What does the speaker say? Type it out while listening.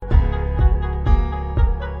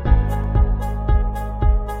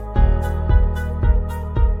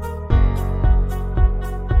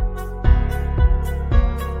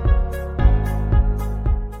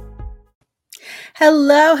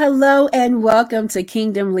Hello, hello, and welcome to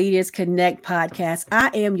Kingdom Leaders Connect podcast.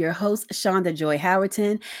 I am your host, Shonda Joy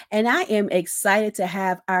Howerton, and I am excited to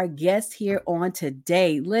have our guest here on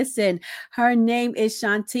today. Listen, her name is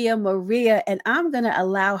Shantia Maria, and I'm going to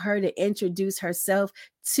allow her to introduce herself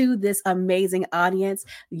to this amazing audience.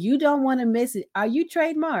 You don't want to miss it. Are you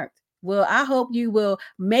trademarked? Well, I hope you will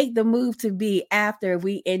make the move to be after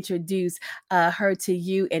we introduce her to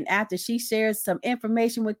you. And after she shares some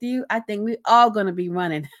information with you, I think we all going to be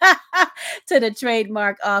running to the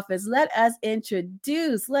trademark office. Let us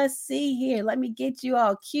introduce. Let's see here. Let me get you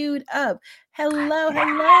all queued up. Hello,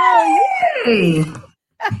 hello. Hey,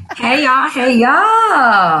 hey y'all, hey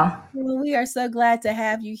y'all. Well, we are so glad to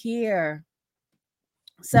have you here.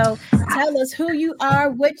 So tell us who you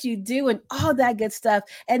are, what you do, and all that good stuff.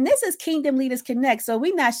 And this is Kingdom Leaders Connect. So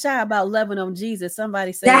we're not shy about loving on Jesus.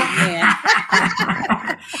 Somebody say amen.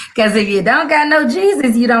 Because if you don't got no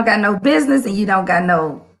Jesus, you don't got no business and you don't got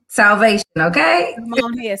no salvation, okay? Come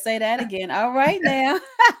on here, say that again. All right now.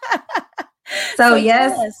 So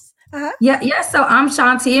yes. Yeah. So I'm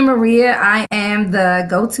Shantia Maria. I am the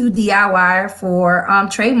go-to DIY for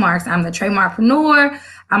trademarks. I'm the trademarkpreneur.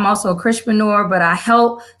 I'm also a Christianpreneur, but I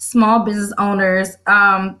help small business owners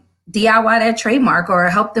DIY their trademark or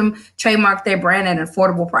help them trademark their brand at an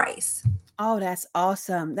affordable price. Oh, that's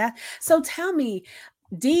awesome. So tell me,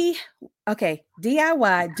 DIY,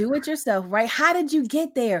 do it yourself, right? How did you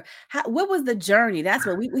get there? What was the journey? That's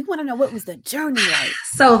what we want to know. What was the journey like?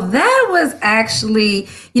 So that was actually,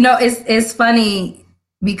 it's funny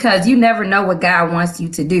because you never know what God wants you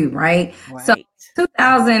to do, right? So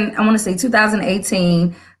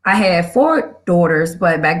 2018, I had 4 daughters,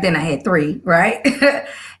 but back then I had 3, right?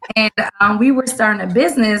 And we were starting a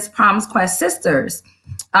business, Promise Quest Sisters.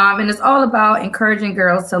 And it's all about encouraging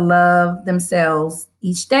girls to love themselves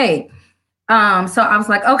each day. So I was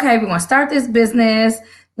like, okay, we're going to start this business.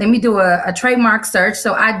 Let me do a trademark search.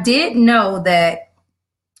 So I did know that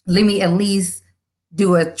let me at least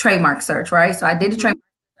do a trademark search, right? So I did a trademark.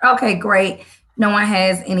 Okay, great. No one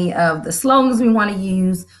has any of the slogans we want to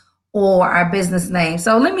use or our business name.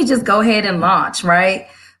 So let me just go ahead and launch, right?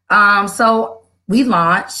 So we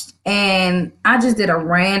launched and I just did a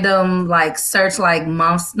random search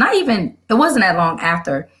months, it wasn't that long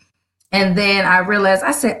after. And then I realized,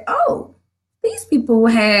 I said, oh, these people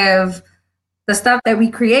have the stuff that we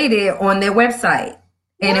created on their website.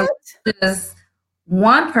 And it was just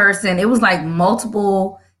one person, it was like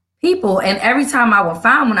multiple people. And every time I would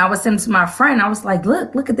find one, I would send it to my friend. I was like,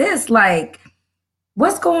 look at this. Like,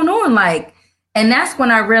 what's going on? And that's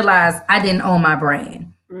when I realized I didn't own my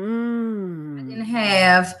brand. I didn't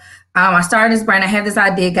have, I started this brand. I had this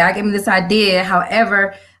idea. God gave me this idea.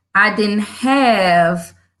 However, I didn't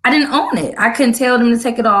own it. I couldn't tell them to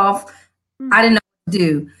take it off. I didn't know what to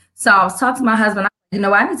do. So I was talking to my husband.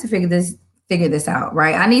 I need to figure this out,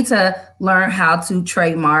 right? I need to learn how to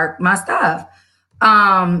trademark my stuff.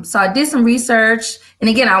 So I did some research. And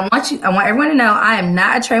again, I want everyone to know I am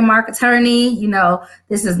not a trademark attorney.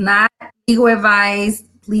 This is not legal advice.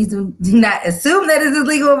 Please do not assume that this is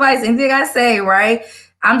legal advice. Anything I say, right?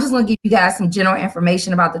 I'm just going to give you guys some general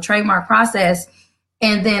information about the trademark process.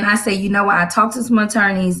 And then I say, I talked to some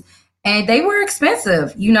attorneys and they were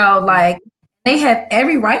expensive, they have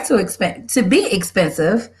every right to be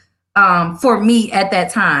expensive for me at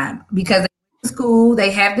that time because they went to school,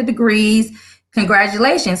 they have the degrees.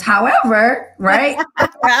 Congratulations. However, right?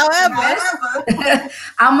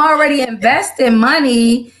 I'm already investing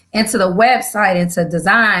money into the website, into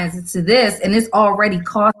designs, into this, and it's already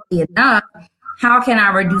costly enough. How can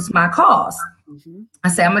I reduce my costs? I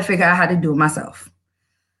said, I'm going to figure out how to do it myself.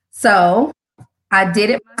 So I did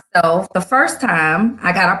it myself. The first time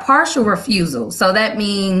I got a partial refusal. So that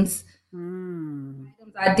means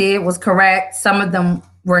I did was correct. Some of them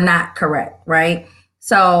were not correct, right?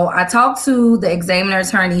 So I talked to the examiner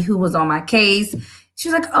attorney who was on my case.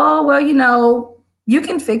 She's like, oh, well, you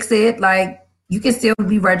can fix it. You can still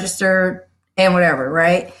be registered and whatever,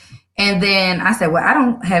 right? And then I said, well, I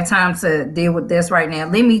don't have time to deal with this right now.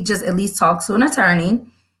 Let me just at least talk to an attorney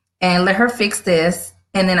and let her fix this.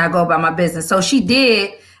 And then I go about my business. So I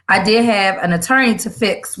did have an attorney to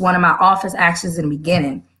fix one of my office actions in the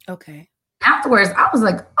beginning. Okay. Afterwards, I was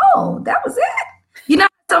like, oh, that was it.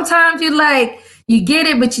 Sometimes you get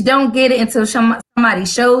it, but you don't get it until somebody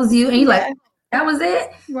shows you and you're like, that was it.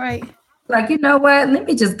 Right. You know what? Let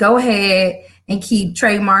me just go ahead and keep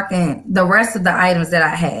trademarking the rest of the items that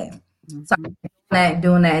I have. So I'm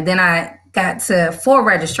doing that. Then I got to 4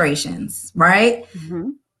 registrations, right?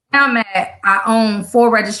 Now I own 4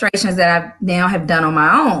 registrations that I now have done on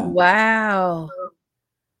my own. Wow.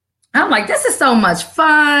 I'm like, this is so much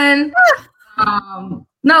fun.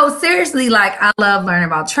 No, seriously, like I love learning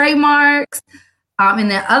about trademarks.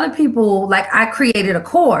 And then other people, like I created a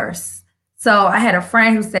course. So I had a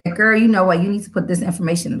friend who said, girl, you know what? You need to put this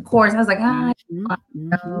information in the course. I was like, I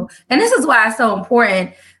know. And this is why it's so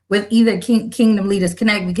important with either Kingdom Leaders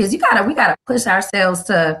Connect, because we gotta push ourselves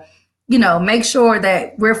to, make sure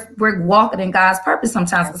that we're walking in God's purpose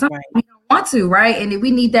sometimes. Because sometimes we don't want to, right? And if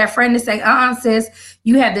we need that friend to say, sis,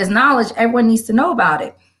 you have this knowledge, everyone needs to know about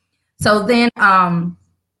it. So then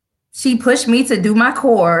she pushed me to do my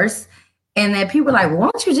course. And then people were like, why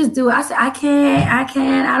don't you just do it? I said, I can't,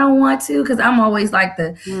 I don't want to, because I'm always like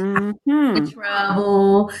the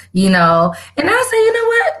trouble, And I said, you know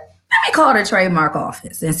what? Let me call the trademark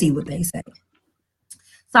office and see what they say.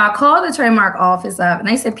 So I called the trademark office up and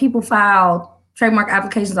they said people file trademark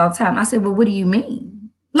applications all the time. I said, well, what do you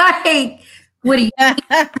mean? Like, what do you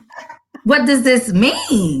mean? What does this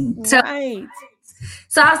mean? Right.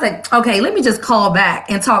 So I was like, okay, let me just call back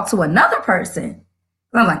and talk to another person.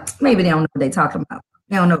 I'm like, maybe they don't know what they're talking about.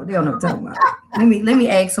 They don't know what they're talking about. Let me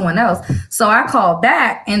ask someone else. So I called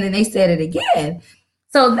back and then they said it again.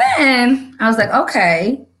 So then I was like,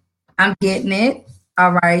 okay, I'm getting it.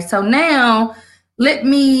 All right. So now then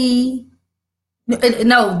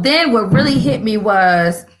what really hit me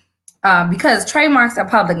was because trademarks are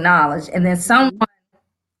public knowledge. And then someone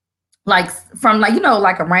from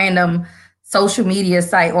like a random social media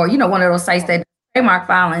site or, one of those sites that trademark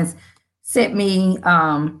filings sent me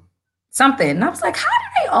something. And I was like, how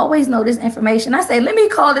do they always know this information? I said, let me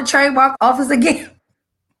call the trademark office again.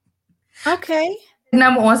 Okay.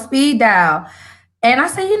 Number on speed dial. And I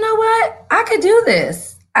said, you know what? I could do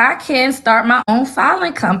this. I can start my own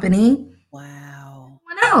filing company. Wow.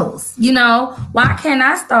 Someone else, why can't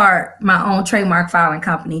I start my own trademark filing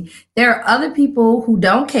company? There are other people who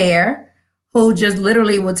don't care, who just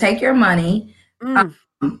literally will take your money. And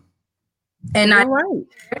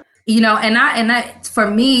for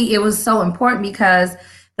me, it was so important because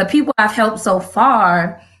the people I've helped so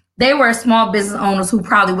far, they were small business owners who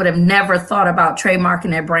probably would have never thought about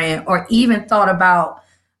trademarking their brand or even thought about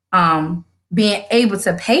being able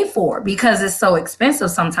to pay for it because it's so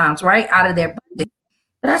expensive sometimes, right? Out of their budget.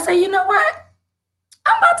 But I say, you know what?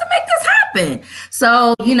 I'm about to make this happen.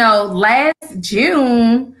 So, last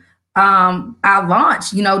June, I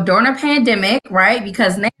launched, during a pandemic, right?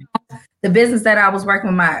 Because now the business that I was working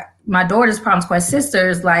with my daughter's Promise Quest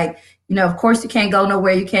Sisters, like, of course you can't go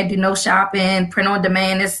nowhere. You can't do no shopping. Print on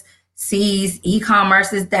demand is seized.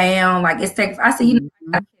 E-commerce is down. Like I said, I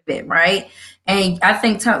gotta pivot, right? And I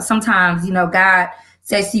think sometimes, God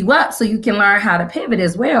sets you up so you can learn how to pivot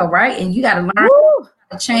as well, right? And you got to learn how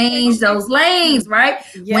to change those lanes, right?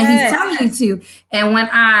 Yes. When he's telling you to. And when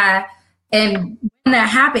that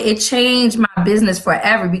happened, it changed my business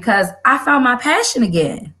forever because I found my passion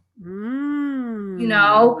again.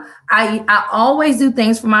 I always do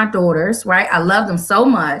things for my daughters, right? I love them so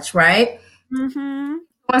much, right? Doing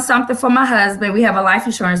something for my husband. We have a life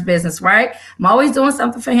insurance business, right? I'm always doing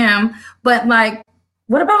something for him. But like,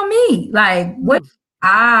 what about me? Like, what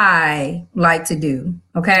I like to do,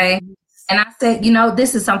 okay? And I said,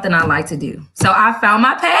 this is something I like to do. So I found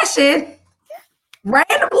my passion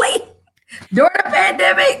randomly during the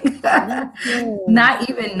pandemic, not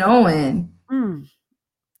even knowing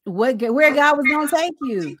where God was going to take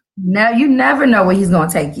you. No, you never know where he's going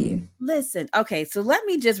to take you. Listen, okay, so let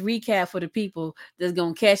me just recap for the people that's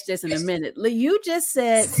going to catch this in a minute. You just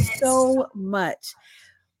said so much,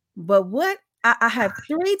 but what I have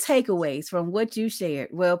 3 takeaways from what you shared.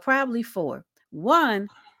 Well, probably 4. One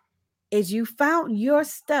is you found your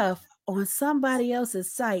stuff on somebody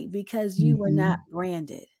else's site because you were not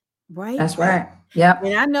branded, right? That's right. Yep.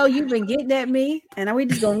 And I know you've been getting at me, and we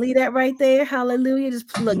just gonna leave that right there. Hallelujah.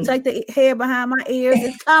 Just look, take the hair behind my ears.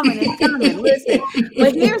 It's coming. Listen,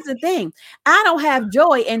 but here's the thing: I don't have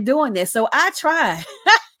joy in doing this, so I try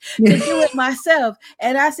to do it myself.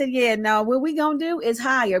 And I said, yeah, no, what we gonna do is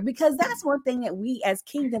hire, because that's one thing that we as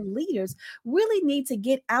kingdom leaders really need to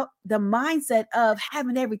get out the mindset of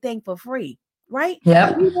having everything for free. Right?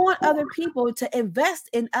 Yep. We want other people to invest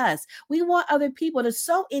in us. We want other people to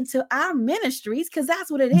sow into our ministries, because that's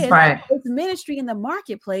what it is. Right. It's ministry in the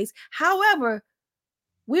marketplace. However,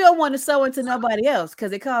 we don't want to sow into nobody else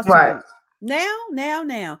because it costs right.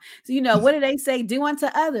 Now. So, what do they say? Do unto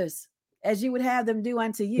others as you would have them do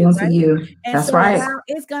unto you. Unto right? you. And that's so right. now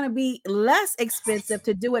it's going to be less expensive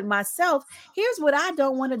to do it myself. Here's what I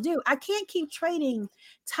don't want to do. I can't keep trading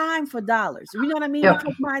time for dollars. You know what I mean? Yep.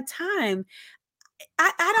 Because my time,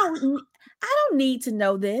 I don't need to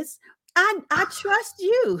know this. I trust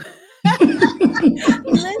you.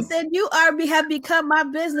 Listen, you have become my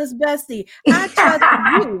business bestie. I trust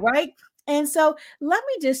you, right? And so let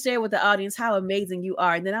me just share with the audience how amazing you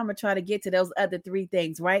are. And then I'm going to try to get to those other three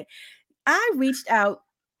things, right? I reached out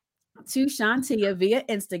to Shantia via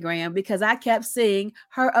Instagram because I kept seeing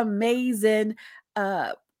her amazing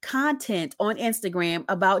uh content on Instagram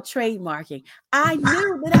about trademarking. I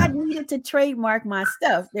knew that I needed to trademark my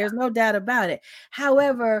stuff. There's no doubt about it.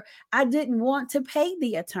 However, I didn't want to pay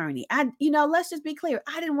the attorney. Let's just be clear.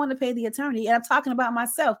 I didn't want to pay the attorney. And I'm talking about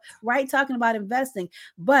myself, right? Talking about investing.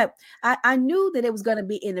 But I knew that it was going to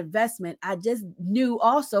be an investment. I just knew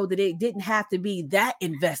also that it didn't have to be that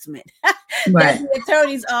investment. That the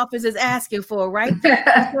attorney's office is asking for, right?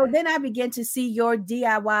 So then I began to see your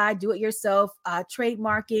DIY, do-it-yourself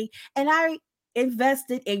trademarking, and I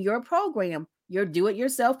invested in your program, your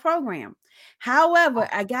do-it-yourself program. However,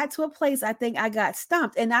 I got to a place, I think I got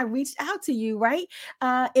stumped, and I reached out to you, right?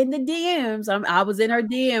 In the DMs. I was in her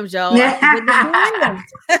DMs, y'all. I was in the DMs.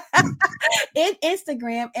 In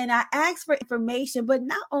Instagram, and I asked for information, but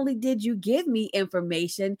not only did you give me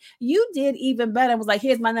information, you did even better. I was like,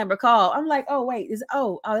 here's my number, call. I'm like, oh, wait,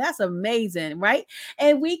 that's amazing, right?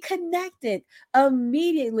 And we connected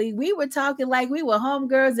immediately. We were talking like we were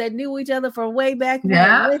homegirls that knew each other from way back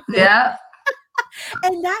when. Yeah.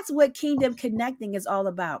 And that's what Kingdom Connecting is all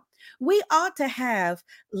about. We ought to have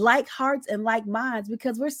like hearts and like minds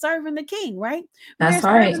because we're serving the King, right? That's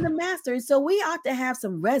we're right. serving the Master. So we ought to have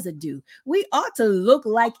some residue. We ought to look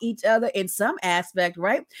like each other in some aspect,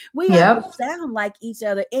 right? We ought to sound like each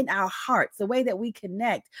other in our hearts, the way that we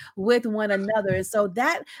connect with one another. And so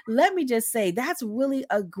let me just say, that's really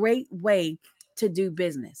a great way to do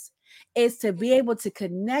business, is to be able to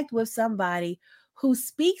connect with somebody who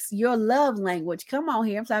speaks your love language. Come on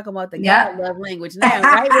here. I'm talking about the God love language now,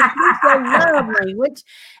 right? Who speaks your love language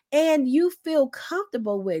and you feel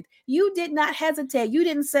comfortable with. You did not hesitate. You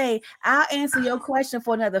didn't say, I'll answer your question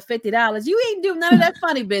for another $50. You ain't do none of that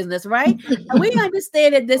funny business, right? And we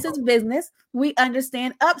understand that this is business. We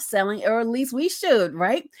understand upselling, or at least we should,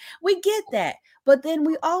 right? We get that. But then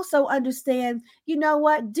we also understand, you know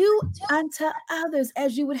what? Do unto others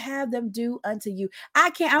as you would have them do unto you. I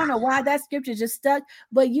don't know why that scripture just stuck,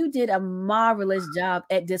 but you did a marvelous job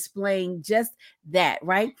at displaying just that,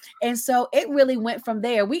 right? And so it really went from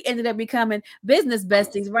there. We ended up becoming business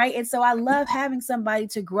besties, right? And so I love having somebody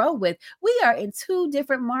to grow with. We are in two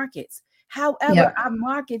different markets. However, our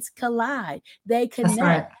markets collide. They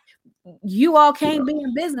connect. You all can't be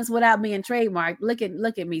in business without being trademarked. Look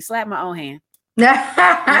at me, slap my own hand. Okay,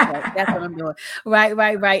 that's what I'm doing. Right.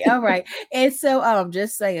 All right. And so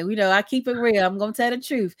just saying, I keep it real. I'm gonna tell the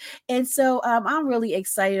truth. And so I'm really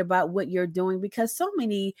excited about what you're doing because so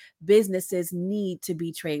many businesses need to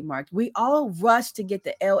be trademarked. We all rush to get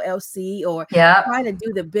the LLC or try to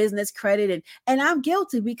do the business credit. And I'm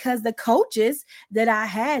guilty because the coaches that I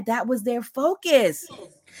had, that was their focus.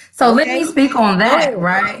 So let me speak on that,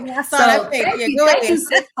 right? I saw that face. Thank you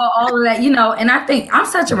sis, for all of that, and I think I'm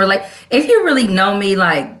such a if you really know me,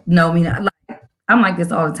 I'm like this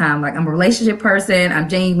all the time. Like I'm a relationship person, I'm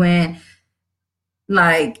genuine.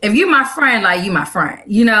 Like if you're my friend, like you my friend,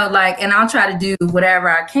 and I'll try to do whatever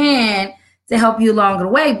I can to help you along the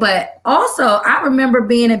way. But also I remember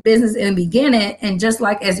being in business in the beginning, and just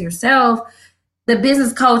like as yourself, the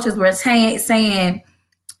business coaches were saying,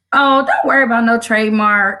 oh, don't worry about no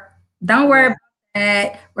trademark. Don't worry about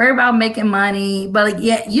that. Worry about making money. But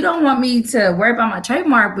you don't want me to worry about my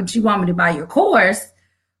trademark, but you want me to buy your course,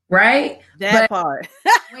 right? That part.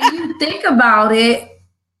 When you think about it,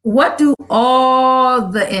 what do all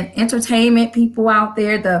the entertainment people out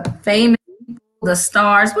there, the famous people, the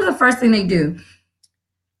stars, what's the first thing they do?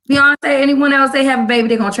 Beyonce, anyone else, they have a baby,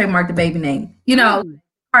 they're going to trademark the baby name.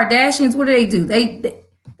 Kardashians, what do?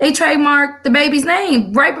 They trademark the baby's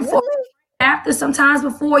name right before, after, sometimes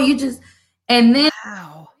before and then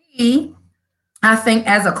I think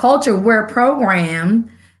as a culture, we're programmed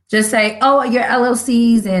just say, oh, your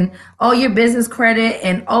LLCs and oh, your business credit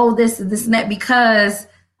and oh, this and that, because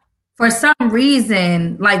for some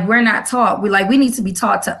reason, like we're not taught. We need to be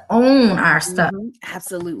taught to own our stuff.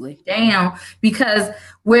 Absolutely. Down, because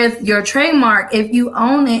with your trademark, if you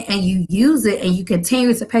own it and you use it and you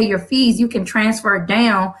continue to pay your fees, you can transfer it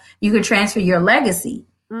down. You can transfer your legacy.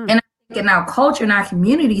 And I think in our culture, in our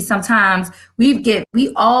community, sometimes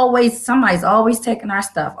somebody's always taking our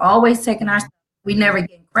stuff, we never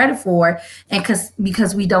get credit for it. And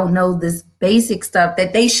because we don't know this basic stuff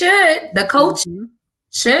that the coach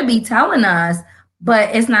should be telling us,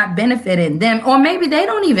 but it's not benefiting them, or maybe they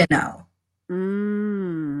don't even know.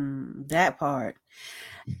 That part.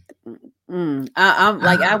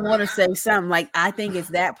 I want to say something. Like I think it's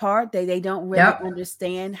that part they don't really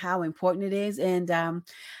understand how important it is. And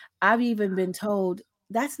I've even been told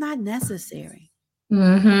That's not necessary.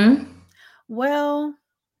 Mm-hmm. Well,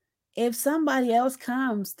 if somebody else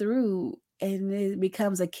comes through and it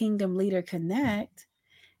becomes a Kingdom Leader Connect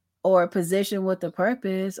or a position with a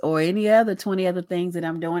purpose or any other 20 other things that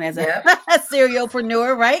I'm doing as a, Yep. a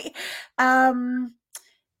serialpreneur, right? Um,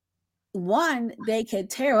 One, they could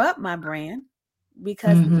tear up my brand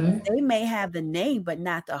because Mm-hmm. they may have the name but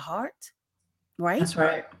not the heart, right? That's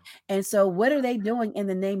right. And so, what are they doing in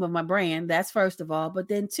the name of my brand? That's first of all. But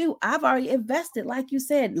then, two, I've already invested, like you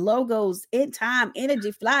said, logos, in time,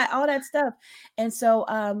 energy, fly, all that stuff. And so,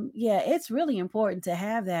 yeah, it's really important to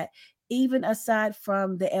have that, even aside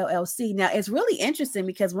from the LLC. Now, it's really interesting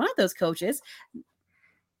because one of those coaches,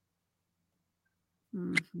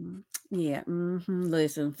 yeah,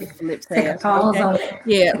 listen, flip Take a tabs. pause Okay. on it.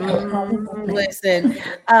 Yeah. Take a pause on it. Listen.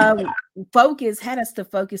 Focus had us to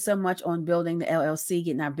focus so much on building the LLC,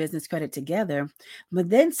 getting our business credit together. But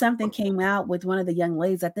then something came out with one of the young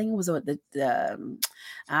ladies. I think it was I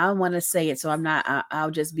don't want to say it, so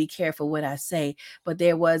I'll just be careful what I say. But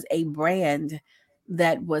there was a brand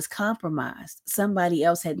that was compromised. Somebody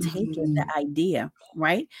else had taken the idea,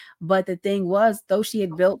 right? But the thing was, though she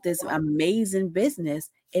had built this amazing business,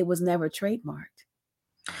 it was never trademarked.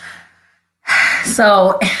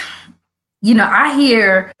 So, I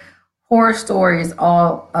hear horror stories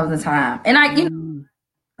all of the time. And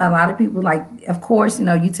a lot of people, like, of course,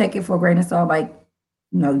 you take it for a grain of salt, like,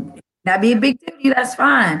 that be a big deal to you, that's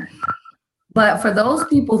fine. But for those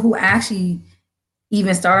people who actually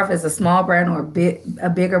even start off as a small brand or a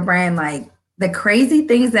bigger brand, like the crazy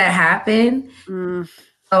things that happen,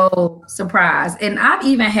 so surprised. And I've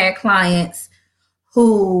even had clients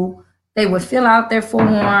who they would fill out their form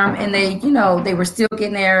and they were still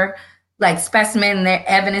getting their like specimen and their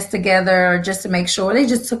evidence together just to make sure. They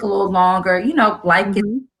just took a little longer, like gets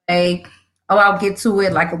away. Oh, I'll get to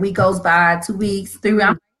it. Like a week goes by, 2 weeks, 3 weeks.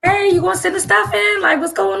 I'm like, hey, you gonna send the stuff in? Like,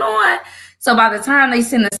 what's going on? So by the time they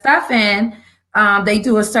send the stuff in, they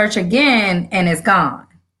do a search again and it's gone.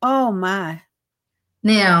 Oh my.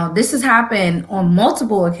 Now, this has happened on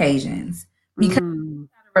multiple occasions because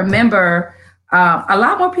remember, a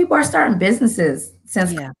lot more people are starting businesses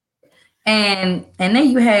since and then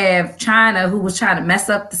you have China, who was trying to mess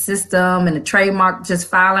up the system and the trademark, just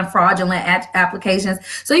filing fraudulent applications.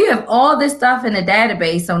 So you have all this stuff in the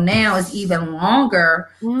database. So now it's even longer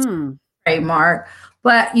trademark.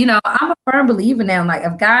 But I'm a firm believer now. Like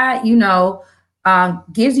if God,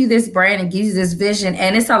 gives you this brand and gives you this vision,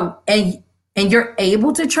 and and you're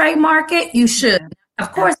able to trademark it, you should.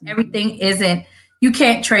 Of course, everything isn't. You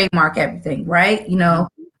can't trademark everything, right? You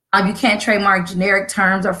can't trademark generic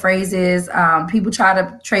terms or phrases. People try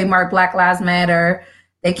to trademark Black Lives Matter.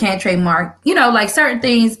 They can't trademark, like certain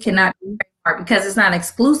things cannot be trademarked because it's not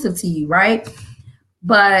exclusive to you, right?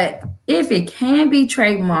 But if it can be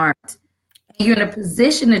trademarked and you're in a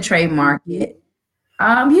position to trademark it,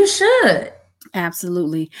 you should.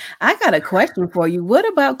 Absolutely. I got a question for you. What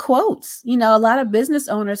about quotes? A lot of business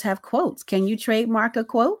owners have quotes. Can you trademark a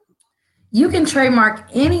quote? You can trademark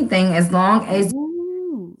anything as long as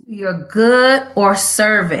your good or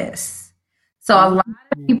service. So a lot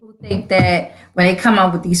of people think that when they come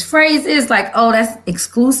up with these phrases, like, oh, that's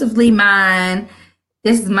exclusively mine.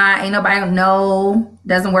 This is mine. Ain't nobody know.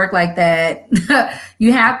 Doesn't work like that.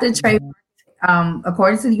 You have to trademark,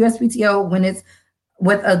 according to the USPTO, when it's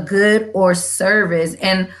with a good or service.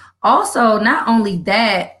 And also, not only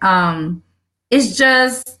that, it's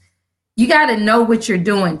just you got to know what you're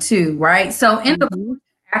doing too, right? So in the book,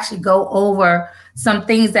 actually go over some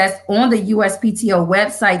things that's on the USPTO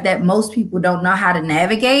website that most people don't know how to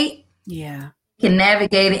navigate. Yeah. Can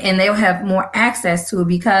navigate it and they'll have more access to it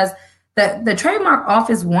because the trademark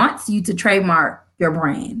office wants you to trademark your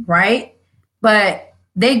brand, right? But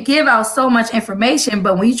they give out so much information.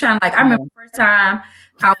 But when you try to, like, I remember the first time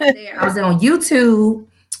I was there, I was on YouTube,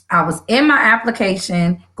 I was in my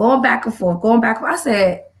application, going back and forth. I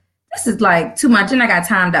said, this is like too much. And I got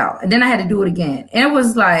timed out. And then I had to do it again. And it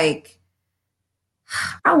was like,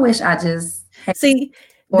 I wish I just had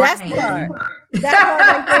that's part. That part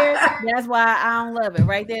right there. That's why I don't love it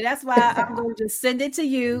right there. That's why I'm going to just send it to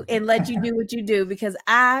you and let you do what you do because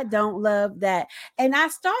I don't love that. And I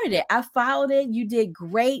started it. I followed it. You did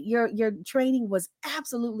great. Your training was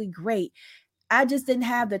absolutely great. I just didn't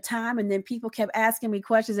have the time. And then people kept asking me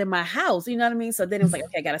questions in my house. You know what I mean? So then it was like,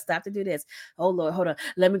 okay, I got to stop to do this. Oh, Lord, hold on.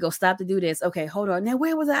 Let me go stop to do this. Okay, hold on. Now,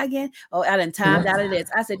 where was I again? Oh, I done timed out of this.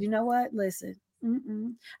 I said, you know what? Listen,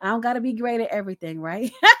 I don't got to be great at everything, right?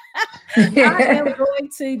 I am going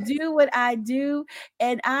to do what I do,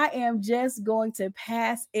 and I am just going to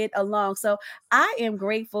pass it along. So I am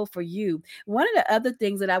grateful for you. One of the other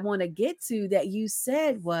things that I want to get to that you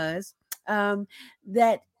said was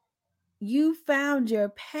that you found your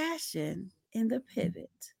passion in the pivot.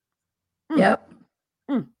 Yep.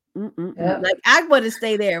 Yep. Like I want to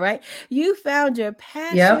stay there, right? You found your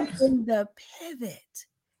passion in the pivot.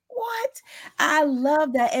 What? I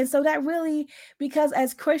love that. And so that really, because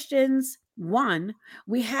as Christians, one,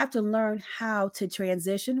 we have to learn how to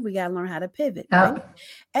transition. We got to learn how to pivot, right?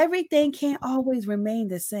 Everything can't always remain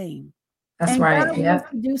the same. That's and right. God wants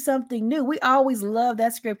to do something new. We always love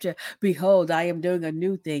that scripture. Behold, I am doing a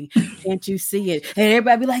new thing. Can't you see it? And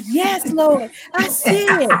everybody be like, yes, Lord, I see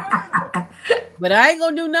it. But I ain't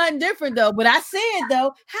gonna do nothing different though. But I see it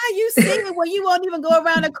though. How you see it when you won't even go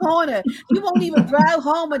around the corner? You won't even drive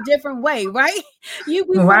home a different way, right? We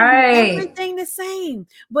want everything the same.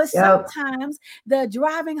 But sometimes the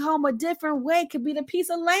driving home a different way could be the piece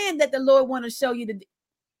of land that the Lord want to show you.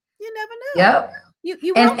 You never know.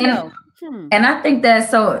 You won't know. And I think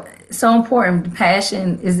that's so important.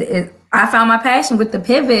 Passion is I found my passion with the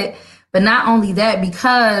pivot, but not only that,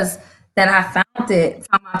 because that I found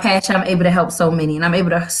my passion, I'm able to help so many, and I'm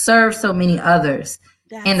able to serve so many others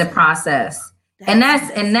in the process. And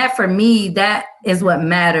that for me, that is what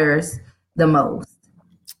matters the most.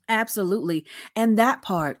 Absolutely. And that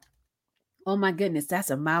part, oh my goodness,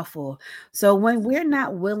 that's a mouthful. So when we're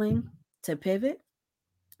not willing to pivot,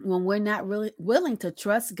 when we're not really willing to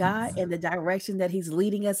trust God in the direction that he's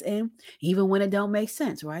leading us in, even when it don't make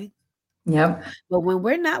sense, right? Yep. But when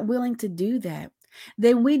we're not willing to do that,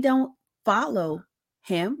 then we don't follow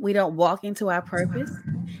him. We don't walk into our purpose.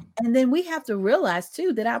 And then we have to realize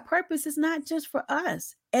too that our purpose is not just for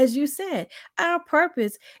us. As you said, our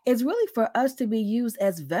purpose is really for us to be used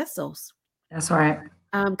as vessels. That's right.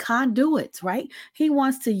 Conduits, right? He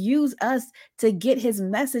wants to use us to get his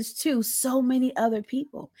message to so many other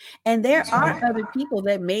people. And there are other people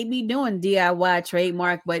that may be doing DIY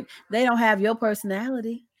trademark, but they don't have your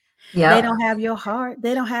personality. They don't have your heart.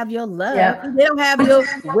 They don't have your love. They don't have your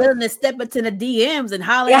willingness to step into the DMs and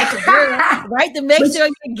holler at your girl, right? To make sure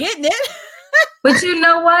you're getting it. But you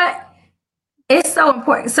know what? It's so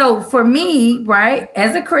important. So for me, right,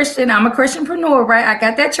 as a Christian, I'm a Christianpreneur, right? I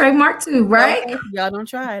got that trademark too, right? Okay. Y'all don't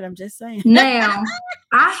try it. I'm just saying. Now,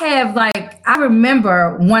 I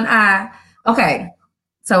remember when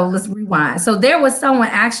so let's rewind. So there was someone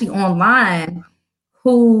actually online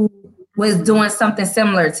who was doing something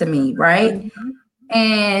similar to me, right? Mm-hmm.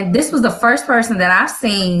 And this was the first person that I've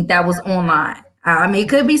seen that was online. I mean, it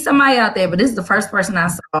could be somebody out there, but this is the first person I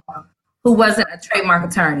saw who wasn't a trademark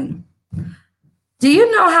attorney. Do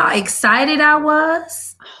you know how excited I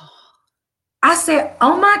was? I said,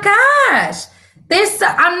 oh my gosh,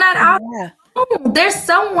 I'm not out. Yeah. There's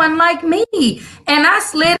someone like me. And I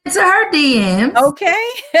slid into her DMs. Okay.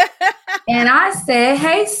 And I said,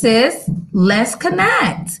 hey sis, let's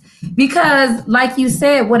connect. Because like you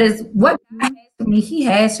said, what God has for me, he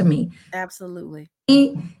has for me. Absolutely.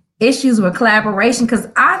 Issues with collaboration, because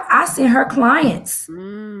I send her clients.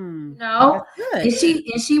 You know, and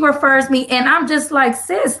she refers me, and I'm just like,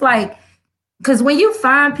 sis, like, because when you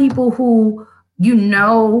find people who you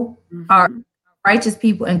know are righteous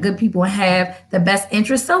people and good people and have the best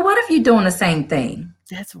interest, so what if you're doing the same thing?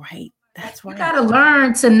 That's right. That's right. You got to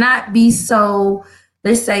learn to not be so,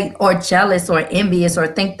 let's say, or jealous or envious or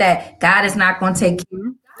think that God is not going to take care of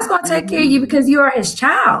you. God's going to take care of you because you are his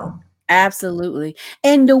child. Absolutely.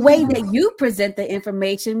 And the way that you present the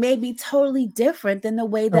information may be totally different than the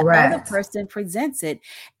way the other person presents it.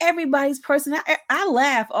 Everybody's person. I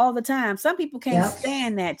laugh all the time. Some people can't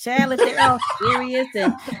stand that. Child, if they're all serious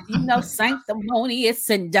and, sanctimonious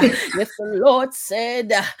and if the Lord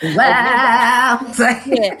said, wow.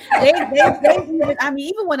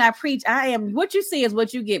 Even when I preach, I am, what you see is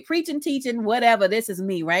what you get. Preaching, teaching, whatever. This is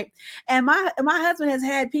me, right? And my husband has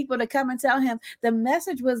had people to come and tell him the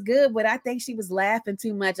message was good, but I think she was laughing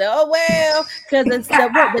too much. Oh, well, because the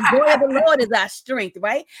joy of the Lord is our strength,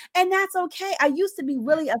 right? And that's okay. I used to be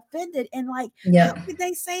really offended and like, how could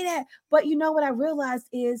they say that? But you know what I realized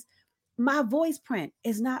is my voice print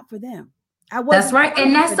is not for them. That's right.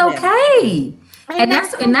 And that's okay. And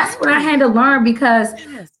that's what I had to learn, because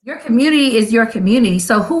your community is your community.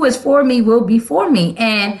 So who is for me will be for me.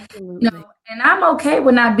 And and I'm okay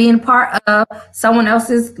with not being part of someone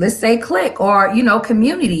else's, let's say, clique or,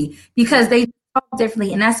 community, because they talk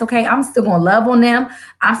differently. And that's okay. I'm still going to love on them.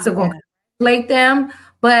 I'm still going to congratulate them.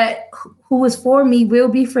 But who is for me will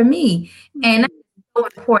be for me. And that's so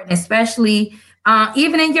important, especially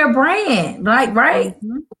even in your brand, like, right?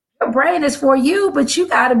 Your brain is for you, but you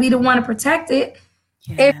got to be the one to protect it.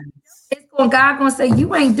 Yes. It's God gonna say,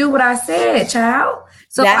 you ain't do what I said, child.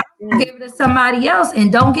 So That I give it to somebody else,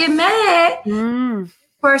 and don't get mad. mm,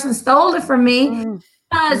 Person stole it from me mm,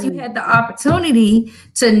 because you mm. had the opportunity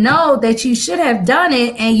to know that you should have done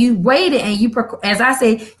it, and you waited, and you, as I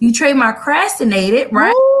say, you procrastinated,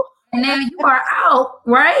 right? Woo. And now you are out,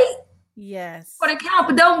 right? Yes. For the count,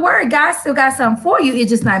 but don't worry, God still got something for you. It's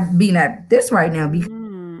just not being at this right now because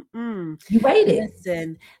you waited.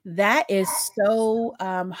 Listen, that is so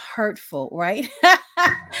hurtful, right? If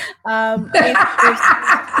I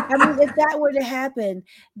mean, if that were to happen,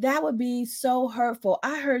 that would be so hurtful.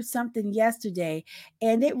 I heard something yesterday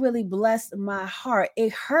and it really blessed my heart.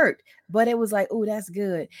 It hurt, but it was like, oh, that's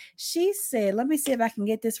good. She said, let me see if I can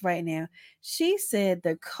get this right now. She said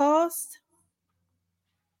the cost,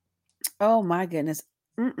 oh my goodness.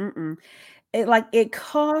 It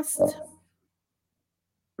cost.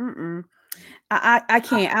 Mm-mm. I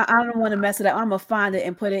can't. I don't want to mess it up. I'm gonna find it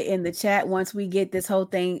and put it in the chat once we get this whole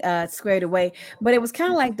thing squared away. But it was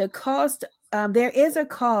kind of like the cost. There is a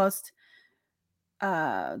cost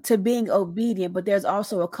to being obedient, but there's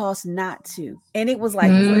also a cost not to. And it was like,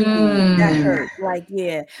 ooh, that hurt. Like,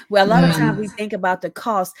 yeah. Well, a lot of times we think about the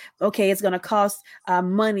cost. Okay, it's gonna cost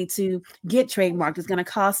money to get trademarked. It's gonna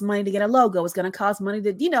cost money to get a logo. It's gonna cost money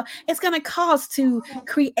to, it's gonna cost to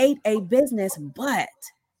create a business, but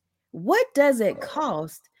what does it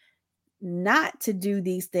cost not to do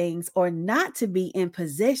these things or not to be in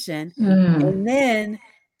position and then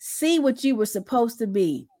see what you were supposed to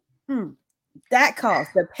be? That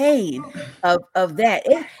cost, the pain of that.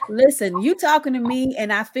 Listen, you talking to me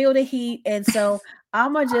and I feel the heat. And so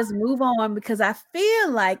I'm going to just move on because I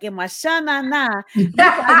feel like in my sha-na-na, you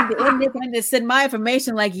probably end up and just send my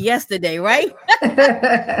information like yesterday, right?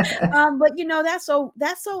 But that's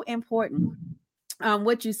so important.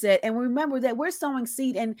 What you said, and remember that we're sowing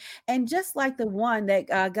seed, and just like the one that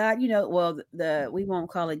God, we won't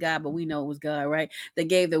call it God, but we know it was God, right? That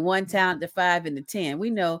gave the 1 talent, the 5, and the 10.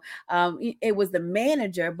 We know it was the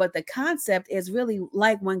manager, but the concept is really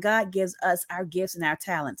like when God gives us our gifts and our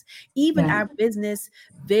talents, even our business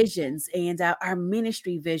visions and our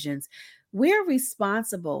ministry visions. We're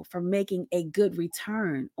responsible for making a good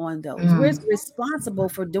return on those. We're responsible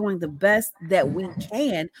for doing the best that we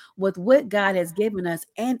can with what God has given us.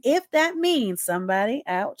 And if that means somebody,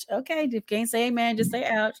 ouch, okay, if you can't say amen, just say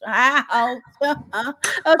ouch. Ouch.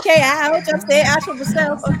 Okay, ouch. I'm saying ouch for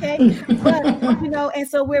myself, okay? But and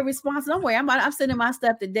so we're responsible. Don't worry, I'm sending my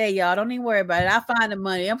stuff today, y'all. Don't even worry about it. I'll find the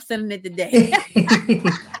money. I'm sending it today.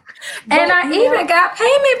 And I even got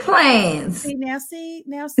payment plans.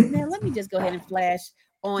 Now, let me just go ahead and flash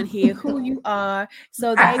on here who you are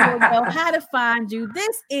so they will know how to find you.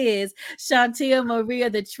 This is Shantia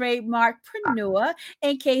Maria, the trademarkpreneur,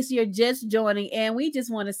 in case you're just joining. And we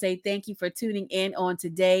just want to say thank you for tuning in on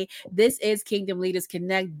today. This is Kingdom Leaders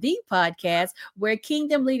Connect, the podcast where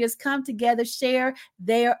kingdom leaders come together, share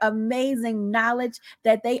their amazing knowledge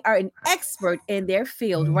that they are an expert in their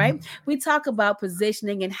field, right? We talk about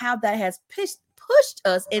positioning and how that has pushed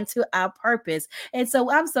us into our purpose. And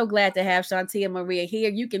so I'm so glad to have Shantia Maria here.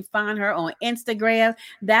 You can find her on Instagram.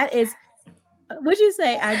 That is, what'd you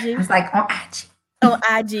say, IG? It's like on IG. On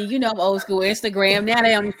IG, I'm old school. Instagram. Now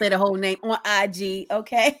they only say the whole name on IG.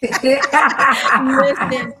 Okay.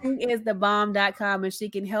 Listen, she is thebomb.com and she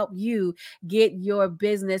can help you get your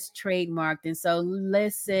business trademarked. And so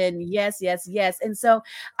listen, yes. And so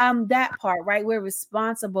that part, right? We're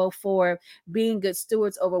responsible for being good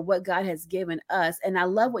stewards over what God has given us. And I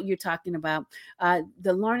love what you're talking about.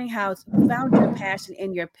 The learning how to found your passion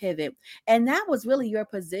in your pivot. And that was really your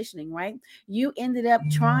positioning, right? You ended up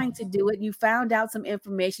trying to do it. You found out some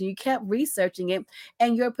information, you kept researching it,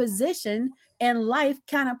 and your position in life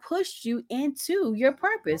kind of pushed you into your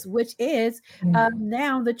purpose, which is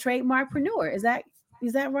now the trademarkpreneur. Is that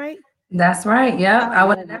right? That's right. Yeah. I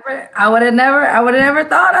would have never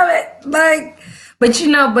thought of it.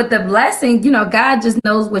 But the blessing, God just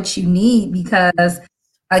knows what you need because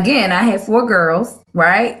again, I had 4 girls,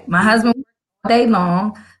 right? My husband worked all day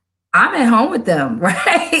long. I'm at home with them,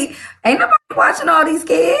 right? Ain't nobody watching all these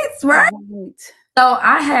kids, right? So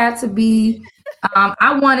I had to be,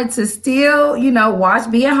 I wanted to still,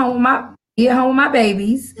 be at home with my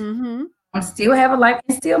babies, still have a life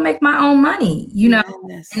and still make my own money,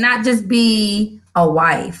 and not just be a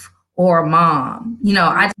wife or a mom.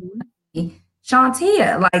 I just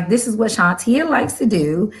Shantia, like this is what Shantia likes to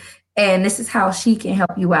do, and this is how she can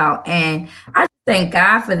help you out. And I thank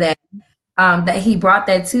God for that, that He brought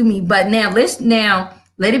that to me. But now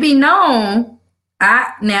let it be known.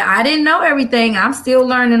 I didn't know everything. I'm still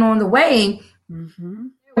learning on the way.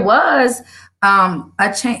 There was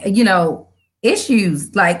a change,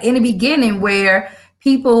 issues like in the beginning where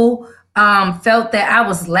people felt that I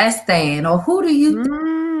was less than, or who do you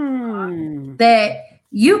think that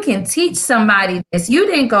you can teach somebody this? You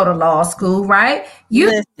didn't go to law school, right? You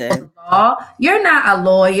didn't go to law. You're not a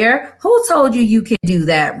lawyer. Who told you can do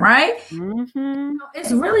that, right?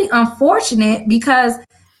 It's really unfortunate because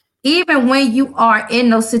even when you are in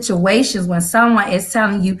those situations, when someone is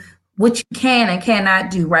telling you what you can and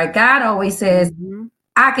cannot do, right? God always says,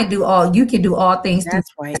 I can do all, you can do all things.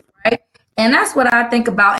 That's right. And that's what I think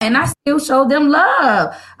about. And I still show them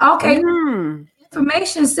love. Okay.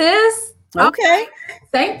 Information, sis. Okay.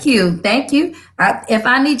 Thank you. Thank you. If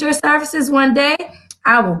I need your services one day,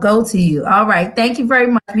 I will go to you. All right. Thank you very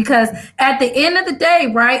much. Because at the end of the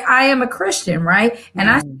day, right, I am a Christian, right? And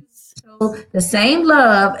I show the same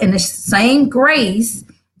love and the same grace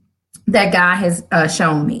that God has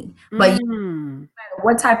shown me. But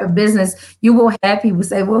what type of business you will have people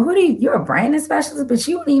say, well, you're a branding specialist, but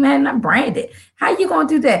you don't even have nothing branded. How you going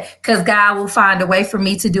to do that? Because God will find a way for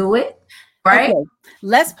me to do it. Right. Okay.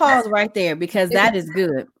 Let's pause right there because that is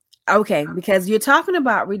good. Okay. Because you're talking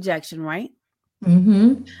about rejection, right?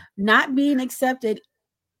 Not being accepted,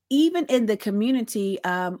 even in the community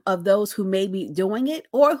of those who may be doing it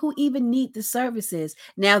or who even need the services.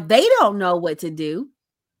 Now, they don't know what to do.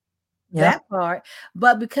 That part,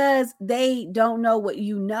 but because they don't know what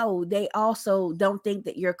you know, they also don't think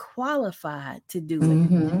that you're qualified to do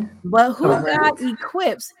it. But who God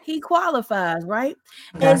equips, he qualifies, right?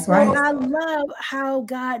 That's right. I love how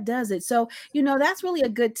God does it. So, that's really a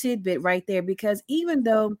good tidbit right there, because even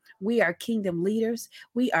though we are kingdom leaders,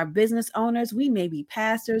 we are business owners, we may be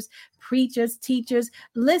pastors, preachers, teachers.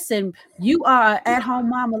 Listen, you are an at-home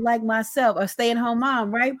mama like myself, a stay-at-home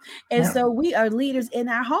mom, right? And so we are leaders in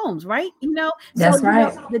our homes, right? That's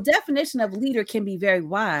right. The definition of leader can be very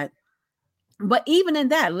wide. But even in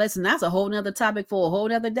that, listen, that's a whole nother topic for a whole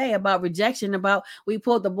nother day about rejection, about we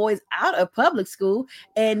pulled the boys out of public school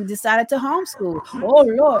and decided to homeschool. Oh,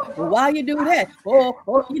 Lord, well, why you do that?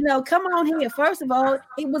 Come on here. First of all,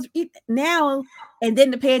 now, and then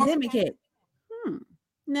the pandemic hit.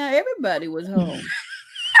 Now everybody was home.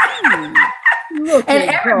 And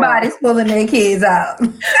everybody's pulling their kids out.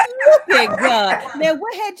 Look at God. Now,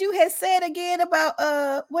 what had you said again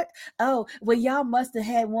about what? Oh, well, y'all must have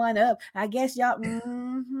had one up. I guess y'all.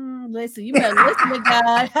 Listen, you better listen to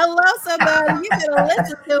God. Hello, somebody. You better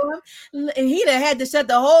listen to him. He'd have had to shut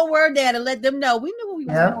the whole world down and let them know we knew what we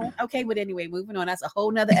were doing. Okay, but anyway, moving on. That's a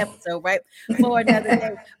whole nother episode, right? For another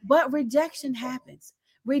day. But rejection happens.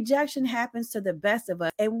 Rejection happens to the best of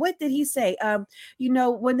us. And what did he say?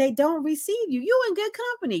 When they don't receive you, you in good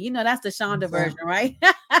company. That's the Shonda version, right?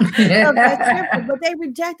 But they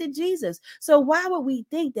rejected Jesus. So why would we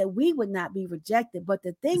think that we would not be rejected? But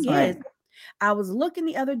the thing is, I was looking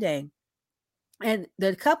the other day, and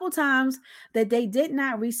the couple times that they did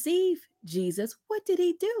not receive Jesus, what did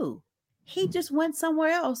he do? He just went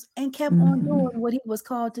somewhere else and kept on doing what he was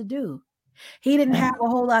called to do. He didn't have a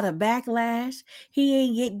whole lot of backlash. He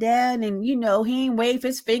ain't get down and, he ain't wave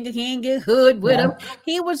his finger. He ain't get hood with him.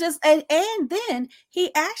 He was just, and then he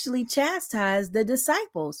actually chastised the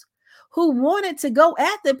disciples who wanted to go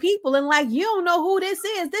at the people and like, you don't know who this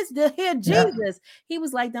is. This here Jesus. He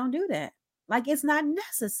was like, don't do that. Like, it's not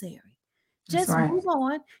necessary. Just move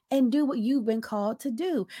on and do what you've been called to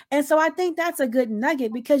do. And so I think that's a good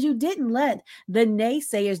nugget, because you didn't let the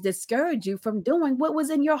naysayers discourage you from doing what was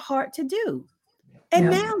in your heart to do. And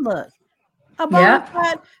now look, a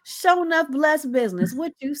bonafide show enough blessed business.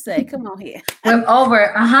 What you say? Come on here. With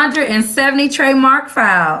over 170 trademark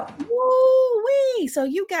filed. Woo-wee. So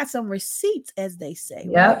you got some receipts, as they say.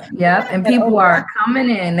 Yep. And people are coming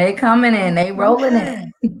in. They coming in. They rolling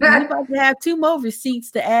in. We're about to have 2 more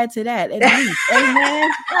receipts to add to that. At least.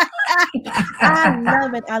 Amen. I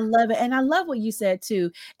love it. I love it. And I love what you said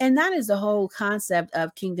too. And that is the whole concept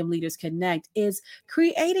of Kingdom Leaders Connect, is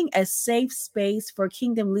creating a safe space for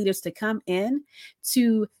kingdom leaders to come in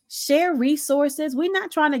to share resources. We're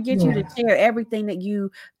not trying to get you to share everything that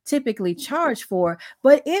you typically charge for,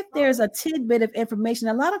 but if there's a tidbit of information,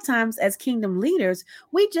 a lot of times as kingdom leaders,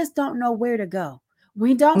 we just don't know where to go.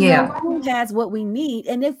 We don't know who has what we need.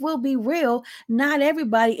 And if we'll be real, not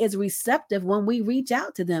everybody is receptive when we reach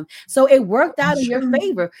out to them. So it worked out in your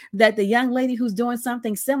favor that the young lady who's doing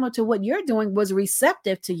something similar to what you're doing was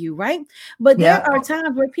receptive to you, right? But there are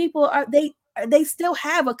times where people are, they still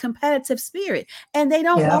have a competitive spirit and they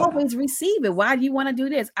don't always receive it. Why do you want to do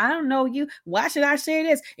this? I don't know you. Why should I share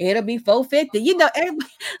this? It'll be $450.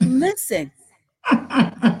 Listen,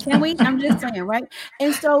 Can we? I'm just saying, right?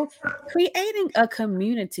 And so creating a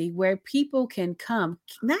community where people can come,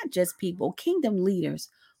 not just people, kingdom leaders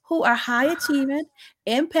who are high achieving,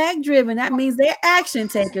 impact driven. That means they're action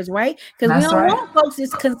takers, right? Because we That's don't right. want folks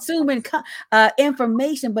just consuming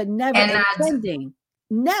information, but And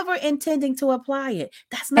never intending to apply it.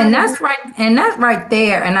 That's not and what we. that's right. And that's right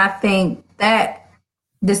there. And I think that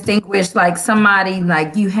distinguish like somebody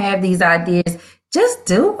like you have these ideas, just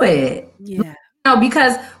do it. Yeah. No,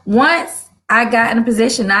 because once I got in a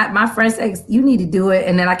position, my friend said, you need to do it.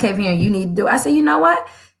 And then I kept hearing, you need to do it. I said, you know what?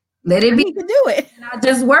 Let it I be. need to do it. And I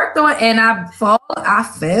just worked on it and I fell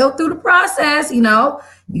through the process.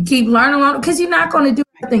 You keep learning on it because you're not going to do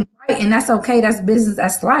everything right. And that's okay. That's business.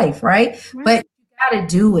 That's life. Right. But you got to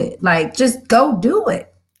do it. Like, just go do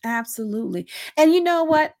it. Absolutely. And you know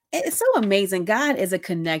what? It's so amazing. God is a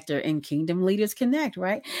connector and Kingdom Leaders Connect,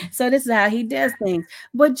 right? So this is how he does things.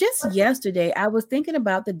 But just yesterday, I was thinking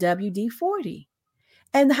about the WD-40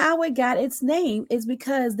 and how it got its name is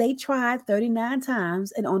because they tried 39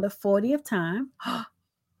 times and on the 40th time,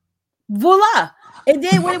 voila, it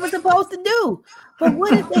did what it was supposed to do. But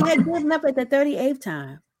what if they had given up at the 38th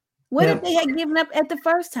time? What if they had given up at the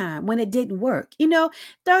first time when it didn't work?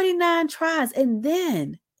 39 tries and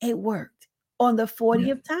then it worked on the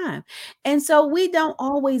 40th time. And so we don't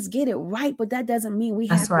always get it right, but that doesn't mean we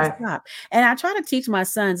have to stop. And I try to teach my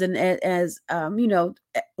sons, and as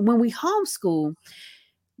when we homeschool,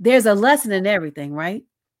 there's a lesson in everything, right?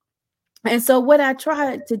 And so what I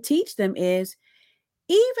try to teach them is,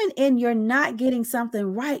 even in you're not getting something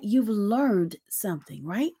right, you've learned something,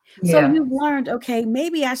 right? Yeah. So you've learned, okay,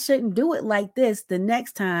 maybe I shouldn't do it like this the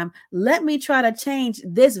next time. Let me try to change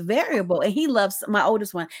this variable. And he loves, my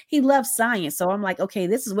oldest one, he loves science. So I'm like, okay,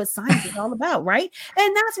 this is what science is all about, right?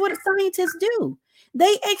 And that's what scientists do.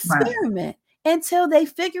 They experiment until they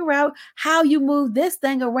figure out how you move this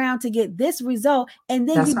thing around to get this result. And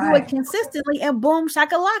then you do it consistently and boom,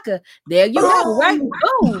 shakalaka. There you go, right?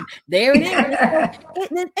 Boom. There it is.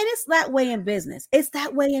 And it's that way in business. It's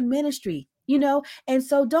that way in ministry, And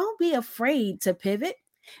so don't be afraid to pivot.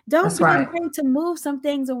 Don't be afraid to move some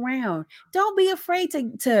things around. Don't be afraid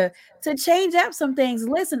to change up some things.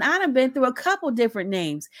 Listen, I've been through a couple different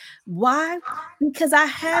names. Why? Because I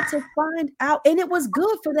had to find out, and it was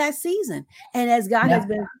good for that season. And as God has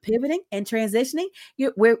been pivoting and transitioning,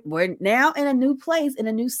 we're now in a new place, in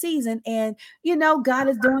a new season. And, God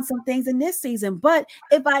is doing some things in this season. But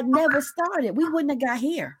if I'd never started, we wouldn't have got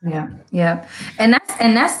here. Yeah. And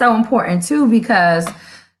that's so important too, because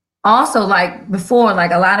also, like before,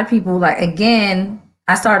 like a lot of people, like, again,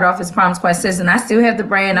 I started off as Promise Quest Sisters, and I still have the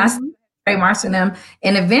brand. I still have trademarks in them.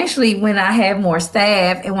 And eventually, when I have more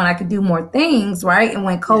staff and when I could do more things, right? And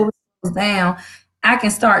when COVID goes down, I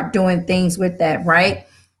can start doing things with that, right?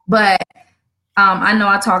 But I know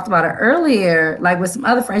I talked about it earlier, like with some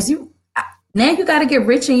other friends. Now you got to get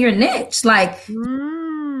rich in your niche, like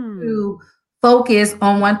to focus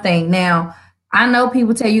on one thing. Now, I know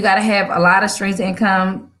people tell you got to have a lot of streams of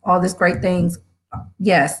income, all these great things.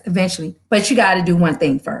 Yes, eventually. But you got to do one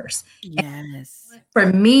thing first. Yes. And for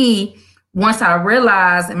me, once I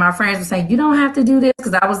realized, and my friends were saying, you don't have to do this,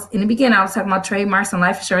 because I was, in the beginning, I was talking about trademarks and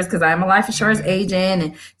life insurance because I'm a life insurance agent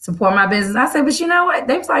and support my business. I said, but you know what?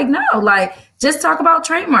 They was like, no, like, just talk about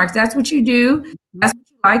trademarks. That's what you do. That's what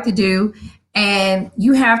you like to do. And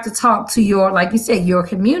you have to talk to your, like you said, your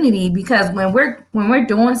community, because when we're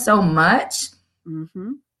doing so much,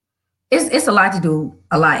 it's a lot to do,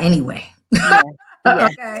 a lot anyway.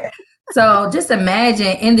 Okay. So just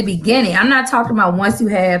imagine in the beginning, I'm not talking about once you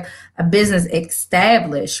have a business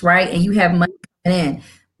established, right? And you have money coming in,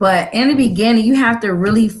 but in the beginning, you have to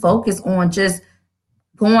really focus on just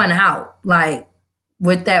going out, like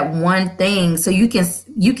with that one thing, so you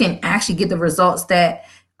can actually get the results that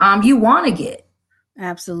you want to get.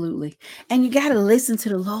 Absolutely. And you got to listen to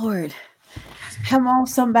the Lord. Come on,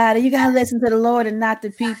 somebody. You got to listen to the Lord and not the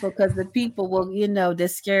people, because the people will,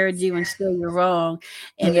 discourage you and steer you wrong.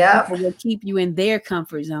 And the people will keep you in their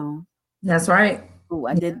comfort zone. That's right. Oh,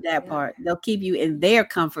 I did that part. They'll keep you in their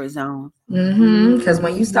comfort zone. Because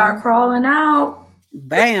when you start crawling out,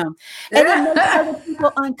 bam. And it makes other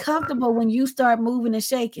people uncomfortable when you start moving and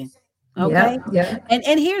shaking. Okay. Yeah.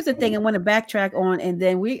 And here's the thing I want to backtrack on, and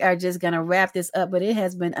then we are just going to wrap this up. But it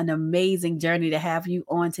has been an amazing journey to have you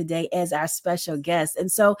on today as our special guest.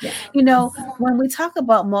 And so, when we talk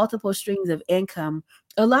about multiple streams of income,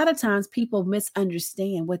 a lot of times people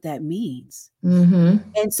misunderstand what that means.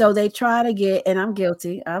 And so they try to get, and I'm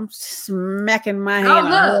guilty, I'm smacking my hand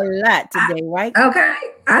a whole lot today, right? Okay.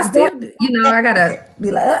 I still, I got to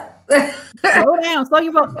be like, slow down, slow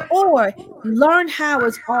your roll, or learn how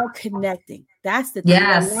it's all connecting. That's the thing. You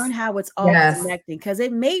gotta learn Yes. how it's all Yes. connecting, because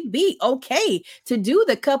it may be okay to do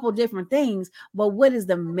the couple different things, but what is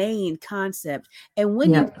the main concept? And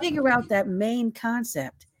when you Yep. figure out that main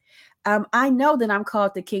concept, I know that I'm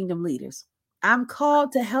called to kingdom leaders. I'm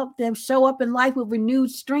called to help them show up in life with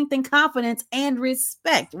renewed strength and confidence and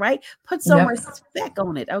respect, right? Put some Yep. respect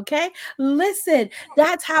on it, okay? Listen,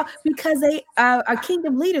 that's how, because they are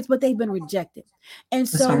kingdom leaders, but they've been rejected. And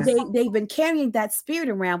That's so right. they've been carrying that spirit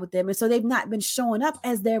around with them. And so they've not been showing up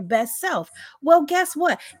as their best self. Well, guess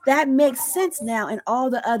what? That makes sense now in all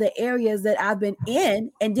the other areas that I've been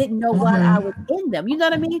in and didn't know why I was Mm-hmm. in them. You know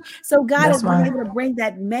what I mean? So God has That's been right. able to bring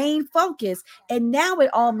that main focus, and now it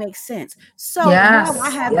all makes sense. So now I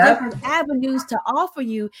Yes. have Yep. different avenues to offer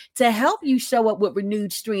you to help you show up with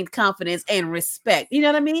renewed strength, confidence, and respect. You know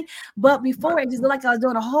what I mean? But before, it just looked like I was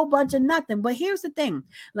doing a whole bunch of nothing. But here's the thing.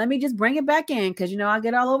 Let me just bring it back in, because I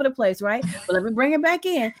get all over the place, right? But let me bring it back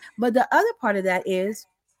in. But the other part of that is,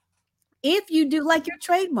 if you do like your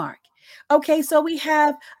trademark. Okay, so we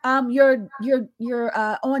have your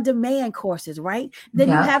on demand courses, right? Then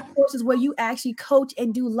you have Yep. courses where you actually coach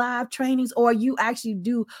and do live trainings, or you actually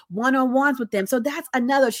do one-on-ones with them. So that's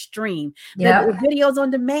another stream. The Yep. videos on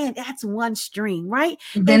demand, that's one stream, right?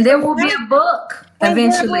 Then And there so will be a book and there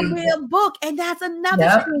will eventually. be a book, and that's another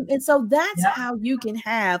Yep. stream. And so that's Yep. how you can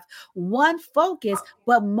have one focus,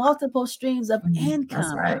 but multiple streams of That's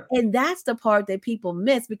income. right. And that's the part that people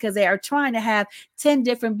miss, because they are trying to have 10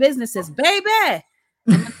 different businesses. Baby, I'm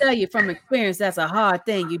gonna tell you from experience, that's a hard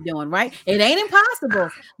thing you're doing, right? It ain't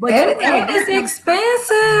impossible, but you gotta And get it's some. It's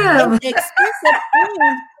expensive. expensive,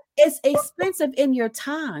 and it's expensive in your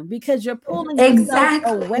time, because you're pulling yourself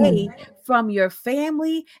Exactly. away from your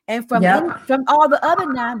family and Yep. from all the other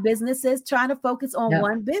 9 businesses, trying to focus on Yep.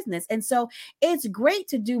 one business. And so it's great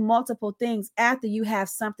to do multiple things after you have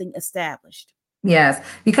something established. Yes.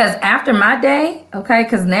 Because after my day, okay,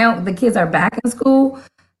 because now the kids are back in school,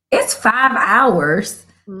 it's 5 hours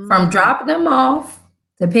from Mm, dropping them off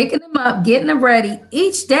to picking them up, getting them ready.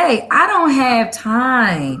 Each day, I don't have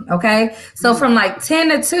time. Okay. So mm, from like 10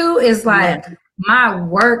 to 2 is yeah. like my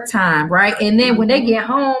work time, right? And then when they Mhm. get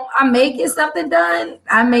home, I may get something done.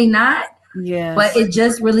 I may not, but Yes. it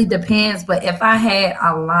just really depends. But if I had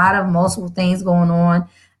a lot of multiple things going on,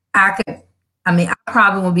 I could, I mean, I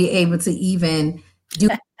probably won't be able to even do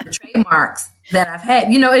the trademarks that I've had.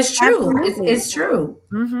 It's true. It's, Absolutely. it's true.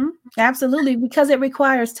 Absolutely, because it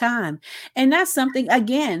requires time. And that's something,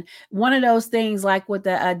 again, one of those things like with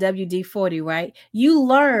the WD-40, right? You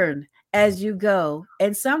learn as you go.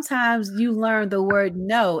 And sometimes you learn the word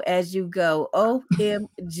no as you go.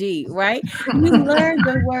 OMG, right? You learn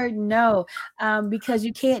the word no, because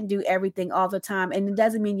you can't do everything all the time. And it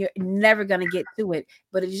doesn't mean you're never going to get to it,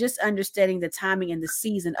 but it's just understanding the timing and the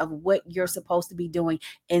season of what you're supposed to be doing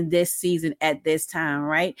in this season at this time,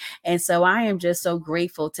 right? And so I am just so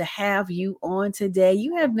grateful to have you on today.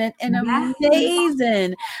 You have been an Yes.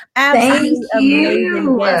 amazing, Thank absolutely amazing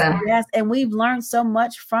you. guest. Yes. And we've learned so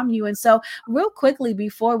much from you. And so, real quickly,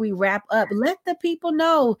 before we wrap up, let the people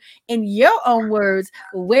know in your own words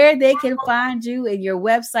where they can find you and your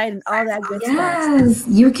website and all that good stuff. Yes.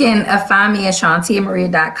 You can find me at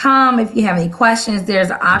shantiamaria.com. If you have any questions, there's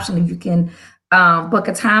an option if you can book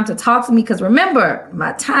a time to talk to me. Because remember,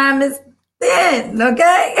 my time is thin.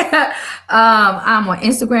 Okay. I'm on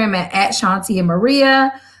Instagram at Shantia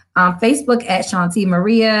Maria, Facebook at Shantia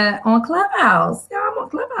Maria, on Clubhouse. Yeah, I'm on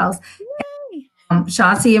Clubhouse. Yay.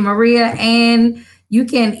 Shantia Maria. And you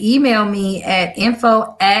can email me at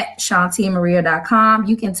info@shantiamaria.com.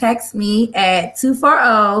 You can text me at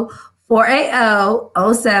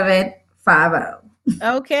 240-480-0750.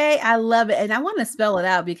 Okay, I love it. And I want to spell it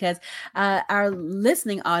out, because our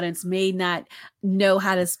listening audience may not know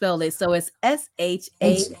how to spell it. So it's SHAWNTIA,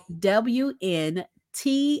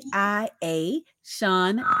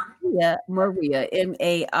 Shantia Maria, Maria.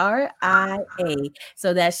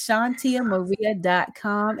 So that's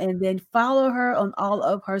ShantiaMaria.com. And then follow her on all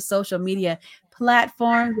of her social media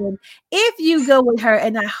platforms. And if you go with her,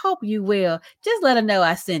 and I hope you will, just let her know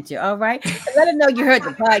I sent you. All right. Let her know you heard the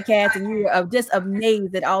podcast and you were just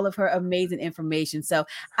amazed at all of her amazing information. So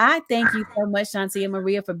I thank you so much, Shantia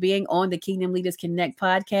Maria, for being on the Kingdom Leaders Connect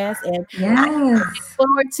podcast. And I Yes. look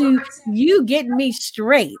forward to you getting me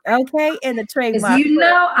straight, okay, in the As trademark. you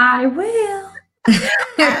know, I will.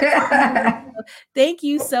 Absolutely. Thank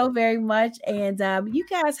you so very much. And you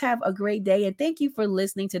guys have a great day. And thank you for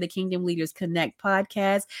listening to the Kingdom Leaders Connect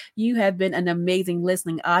podcast. You have been an amazing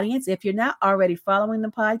listening audience. If you're not already following the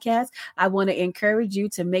podcast, I want to encourage you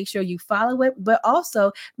to make sure you follow it, but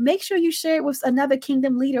also make sure you share it with another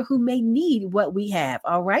kingdom leader who may need what we have.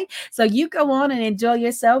 All right. So you go on and enjoy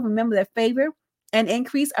yourself. Remember that favor and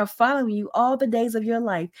increase are following you all the days of your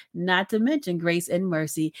life, not to mention grace and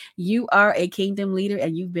mercy. You are a kingdom leader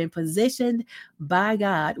and you've been positioned by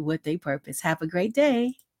God with a purpose. Have a great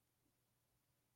day.